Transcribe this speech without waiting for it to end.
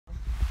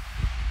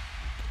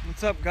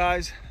What's up,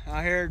 guys?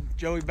 Out here,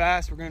 Joey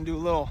Bass. We're gonna do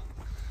a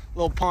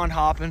little pond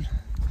hopping.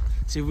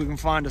 See if we can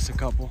find us a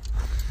couple.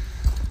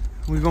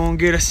 We're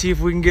gonna see if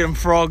we can get them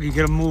froggy,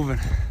 get them moving.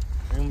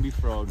 They're gonna be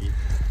froggy.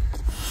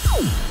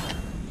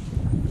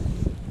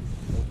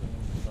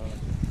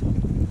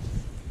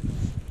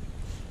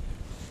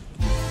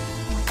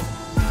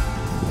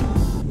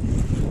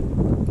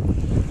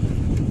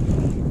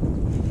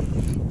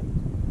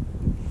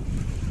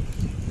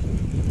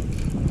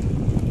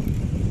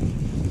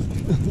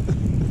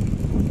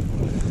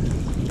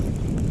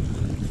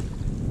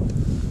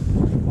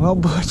 Well,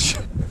 Butch,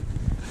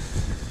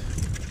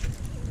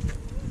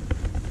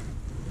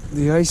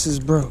 the ice is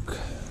broke.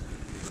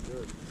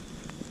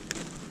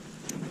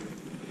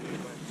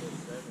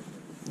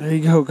 There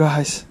you go,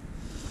 guys.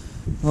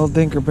 Little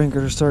dinker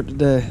binker to start the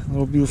day.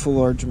 Little beautiful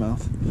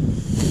largemouth.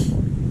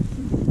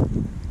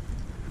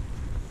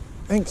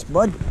 Thanks,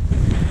 bud.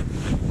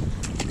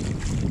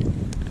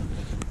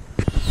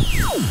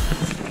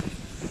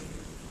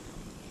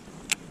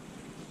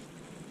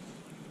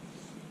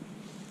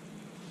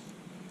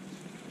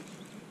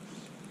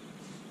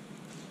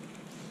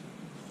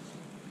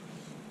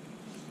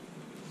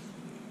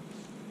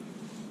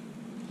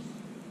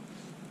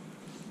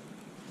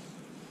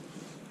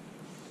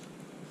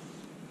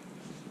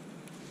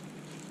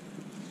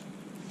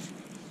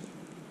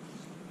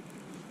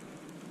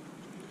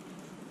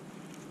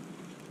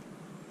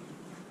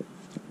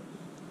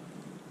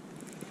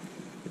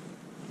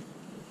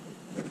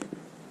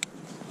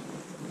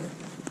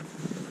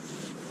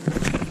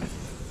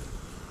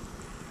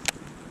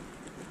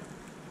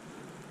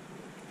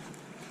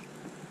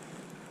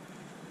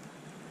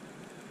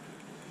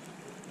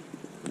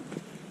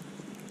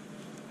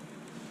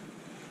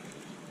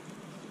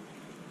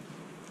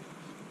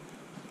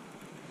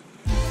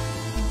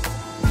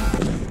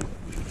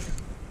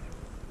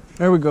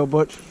 There we go,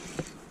 Butch.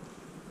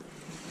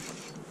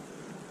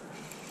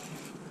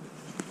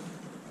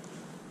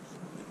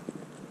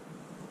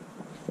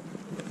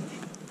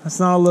 That's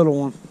not a little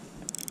one.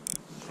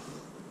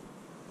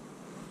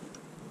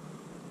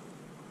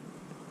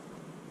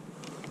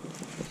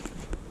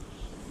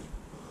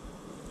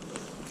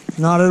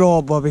 Not at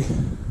all, Bubby.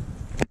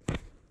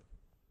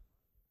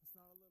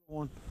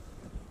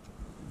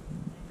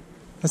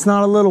 It's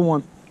not a little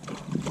one.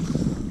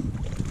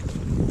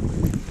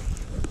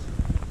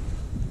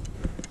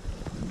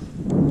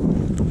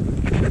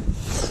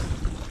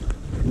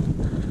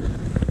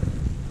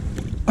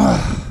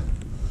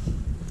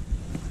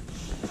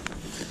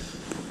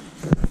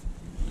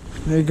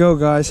 There you go,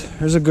 guys.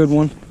 There's a good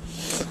one.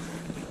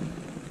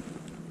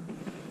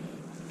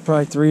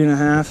 Probably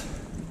 3.5.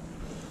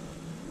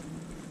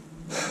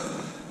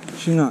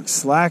 She not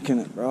slacking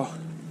it, bro.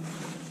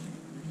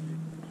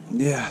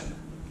 Yeah.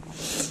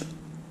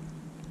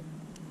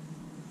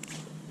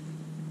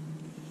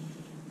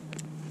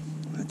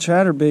 A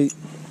chatterbait.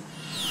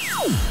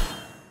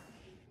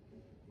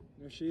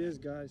 There she is,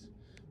 guys.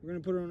 We're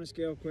gonna put her on a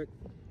scale quick.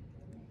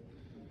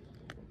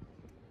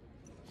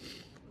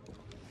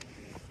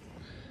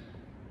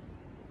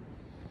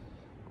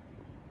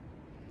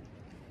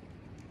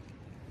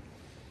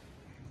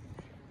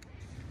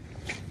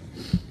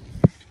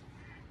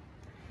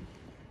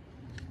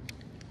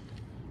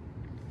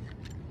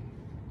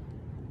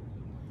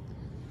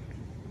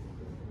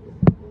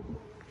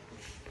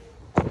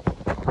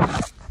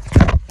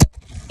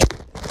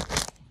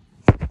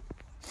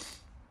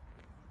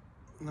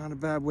 Not a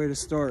bad way to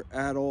start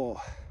at all.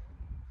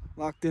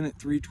 Locked in at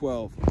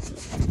 312.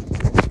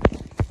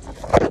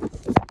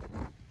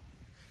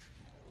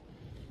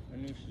 I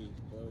knew she was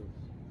close.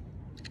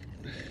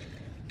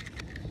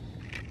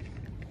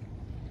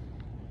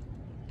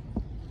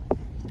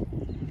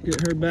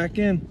 Get her back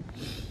in.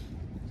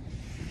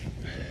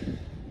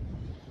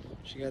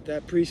 She got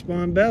that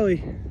pre-spawn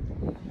belly.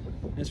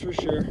 That's for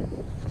sure.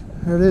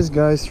 There it is,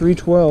 guys.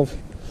 312.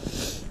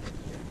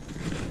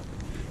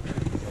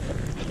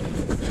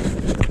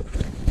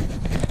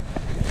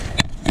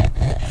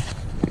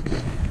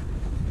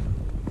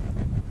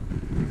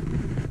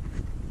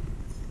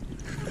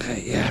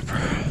 Yeah, bro.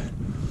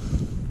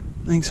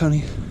 Thanks,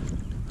 honey.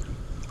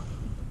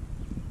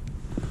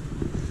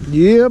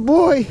 Yeah,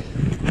 boy.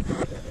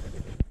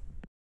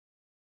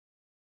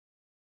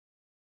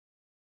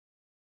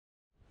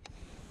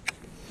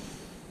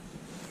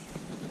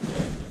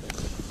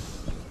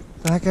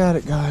 Back at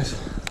it, guys.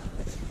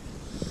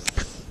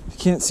 You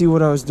can't see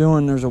what I was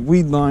doing. There's a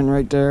weed line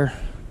right there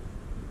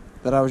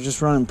that I was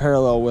just running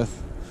parallel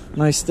with.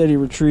 Nice steady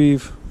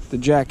retrieve. The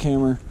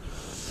jackhammer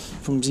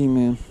from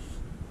Z-Man.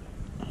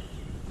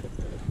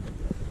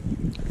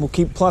 We'll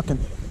keep plucking.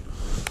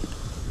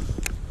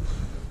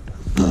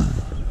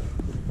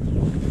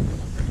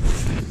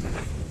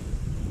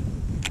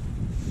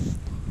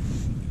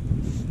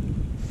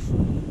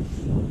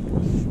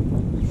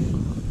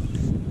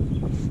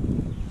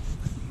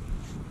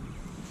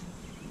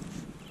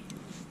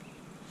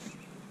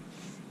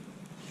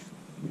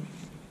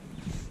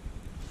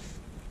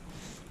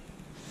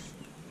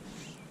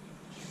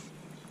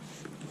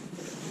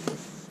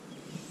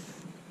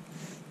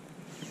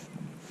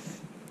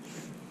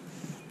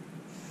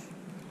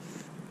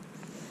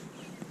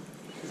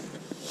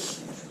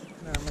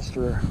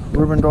 Mr.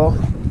 Rubendahl.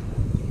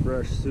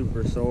 Fresh,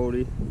 super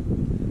salty.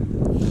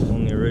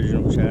 On the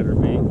original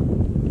chatterbait.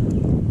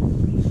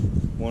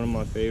 One of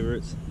my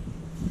favorites.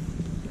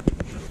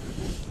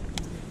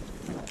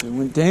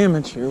 Doing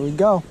damage. Here we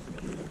go.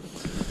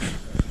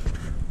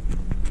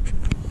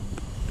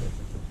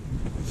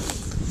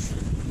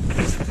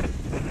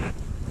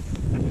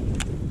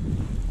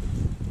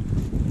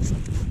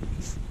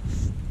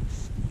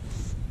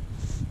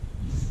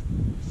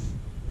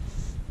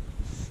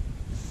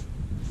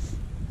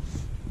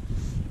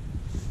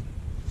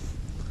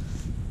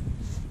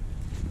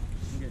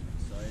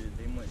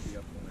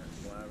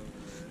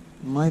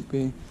 Might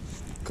be,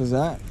 cause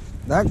that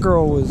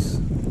girl was,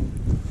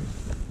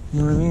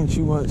 you know what I mean.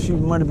 She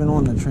might have been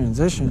on the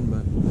transition,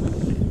 but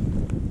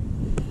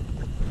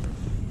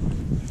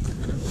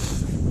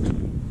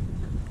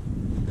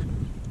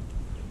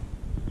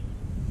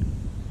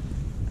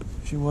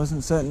she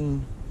wasn't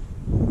setting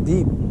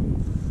deep.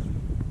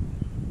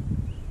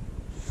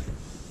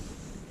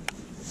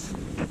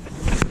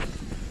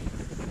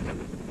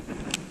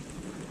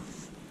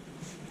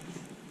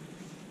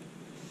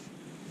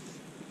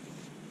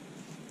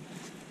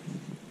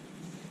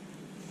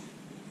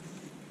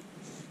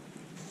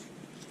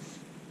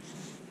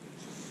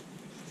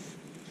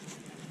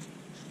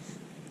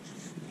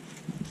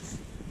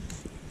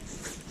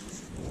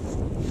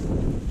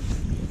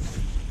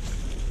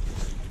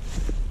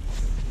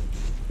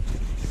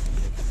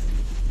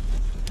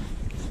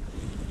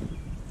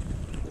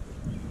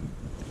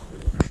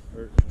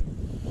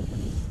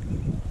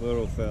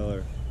 Little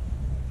feller.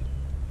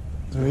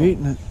 They're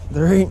eating it.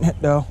 They're eating it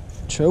though.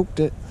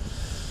 Choked it.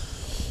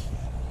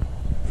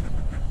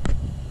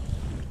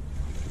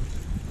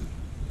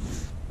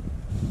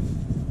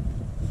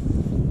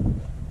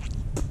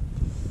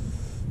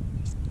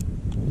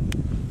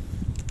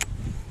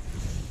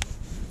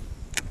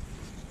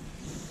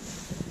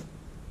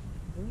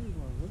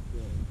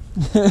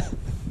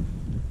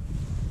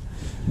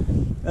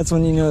 That's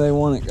when you know they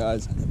want it,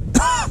 guys.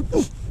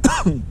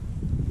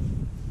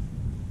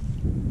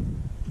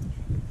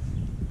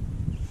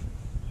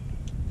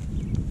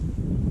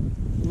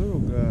 Little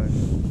guy.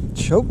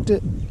 Choked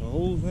it. The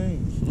whole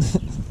thing.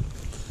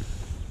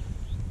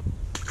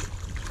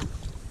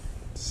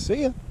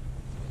 See ya.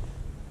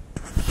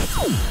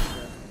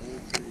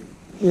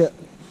 Yeah.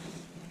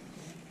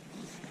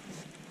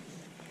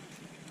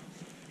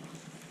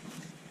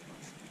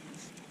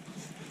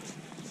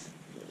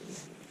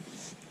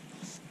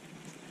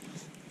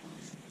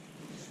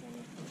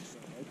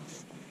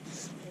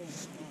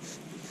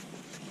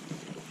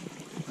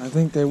 I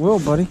think they will,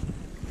 buddy.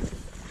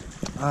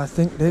 I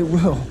think they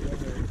will.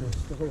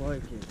 Still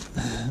like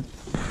it.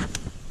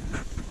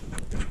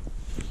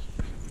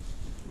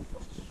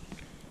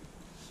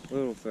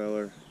 Little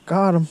feller.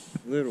 Got him.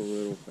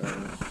 Little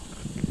feller.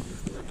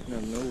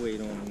 No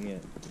weight on him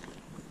yet.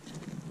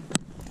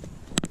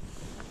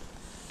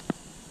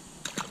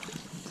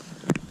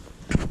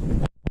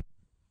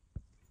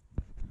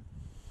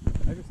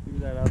 I just threw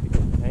that out to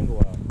get the tangle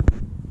out.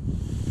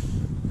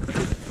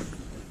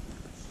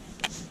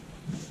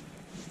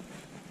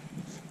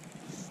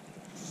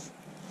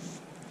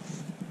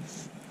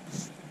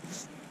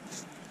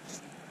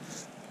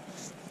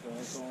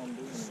 That's all I'm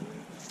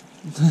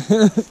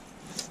doing today.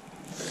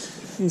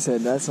 He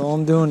said, that's all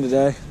I'm doing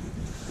today.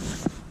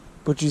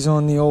 Butchie's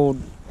on the old...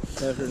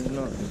 Better than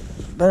nothing.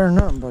 Better than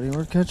nothing, buddy.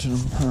 We're catching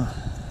them. Huh.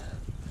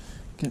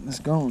 Getting this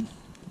going.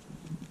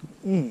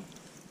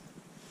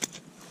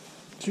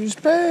 She's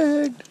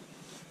pegged.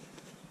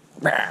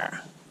 Bah.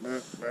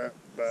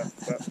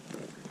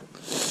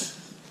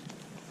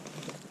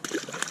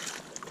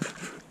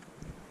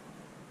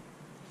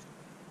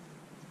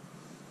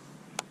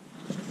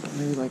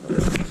 Maybe like a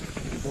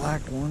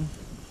black one.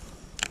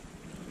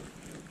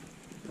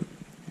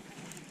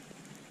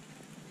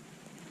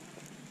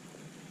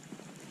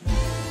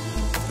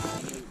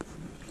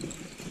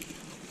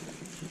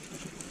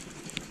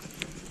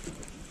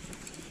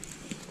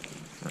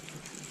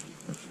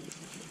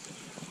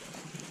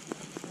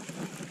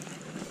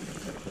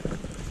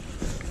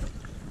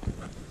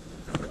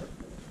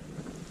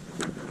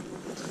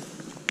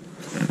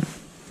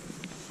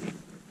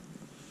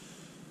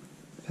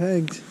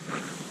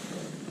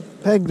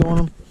 Pegged on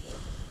him.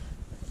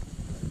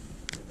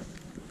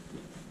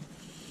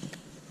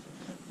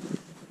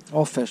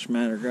 All fish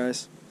matter,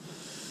 guys.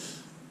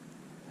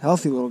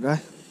 Healthy little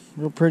guy.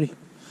 Real pretty.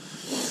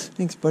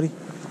 Thanks, buddy.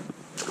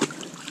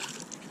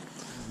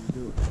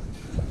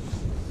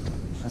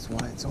 That's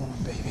why it's on,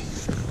 baby.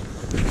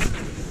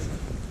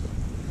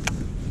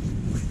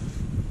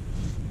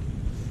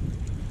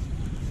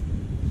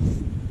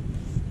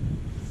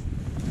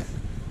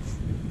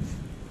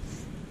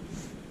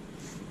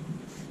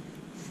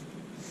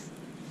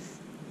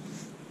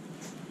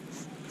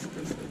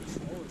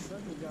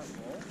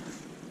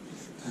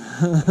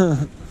 Look,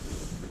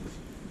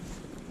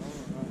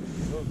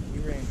 he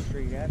ran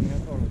straight at me. I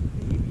thought it was a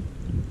baby.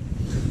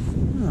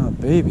 Oh,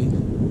 baby.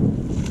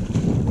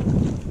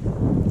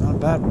 Not a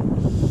bad one.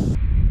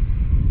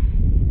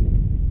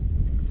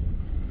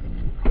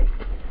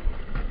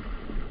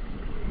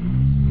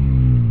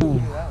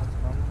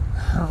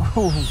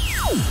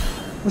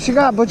 What you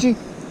got, Butchie?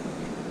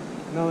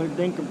 Another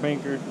dinker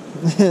banker.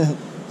 Yeah,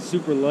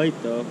 Super light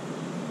though.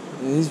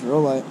 he's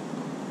real light.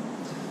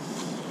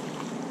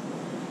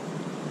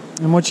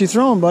 And what you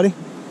throwing, buddy?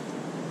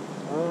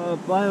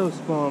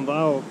 Biospawn,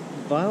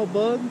 bio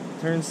bug.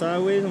 Turn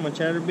sideways on my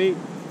chatterbait.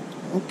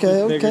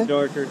 Okay, Bigger, okay.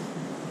 darker.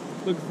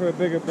 Looking for a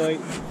bigger bite.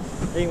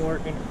 Ain't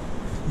working.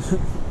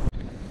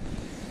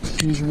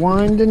 He's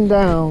winding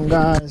down,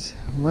 guys.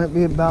 Might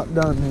be about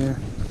done here.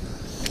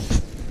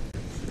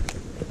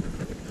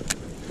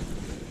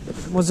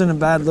 Wasn't a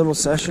bad little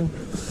session.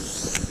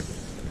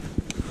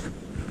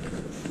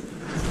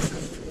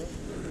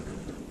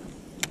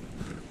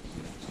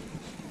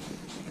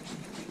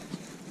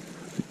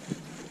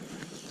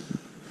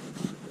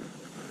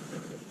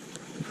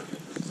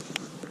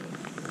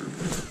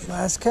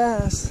 Last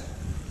cast.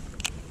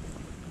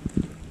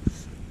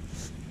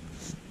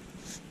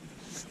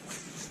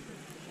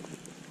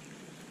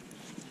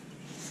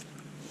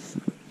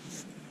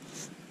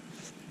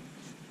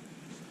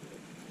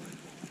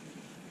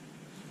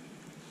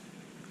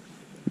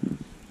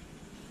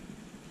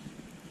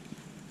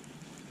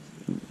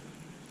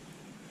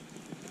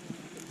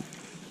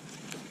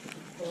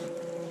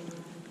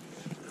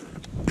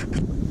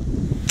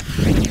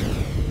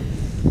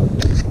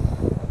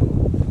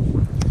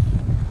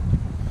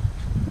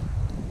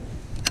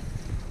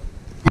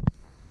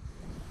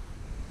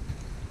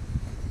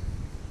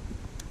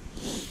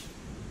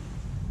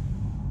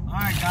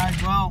 Alright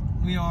guys, well,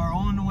 we are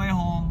on the way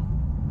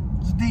home.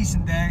 It's a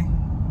decent day.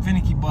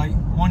 Finicky bite.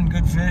 One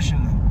good fish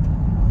and,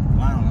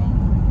 I don't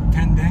know,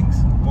 10 dinks.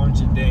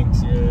 Bunch of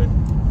dinks, yeah.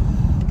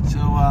 So,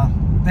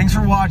 thanks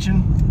for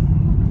watching.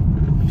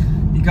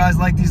 You guys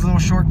like these little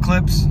short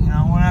clips? You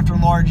know, went after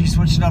largie,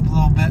 switched it up a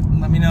little bit.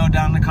 Let me know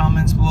down in the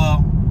comments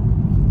below.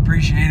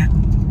 Appreciate it.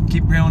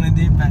 Keep reeling in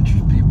the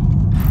adventures, people.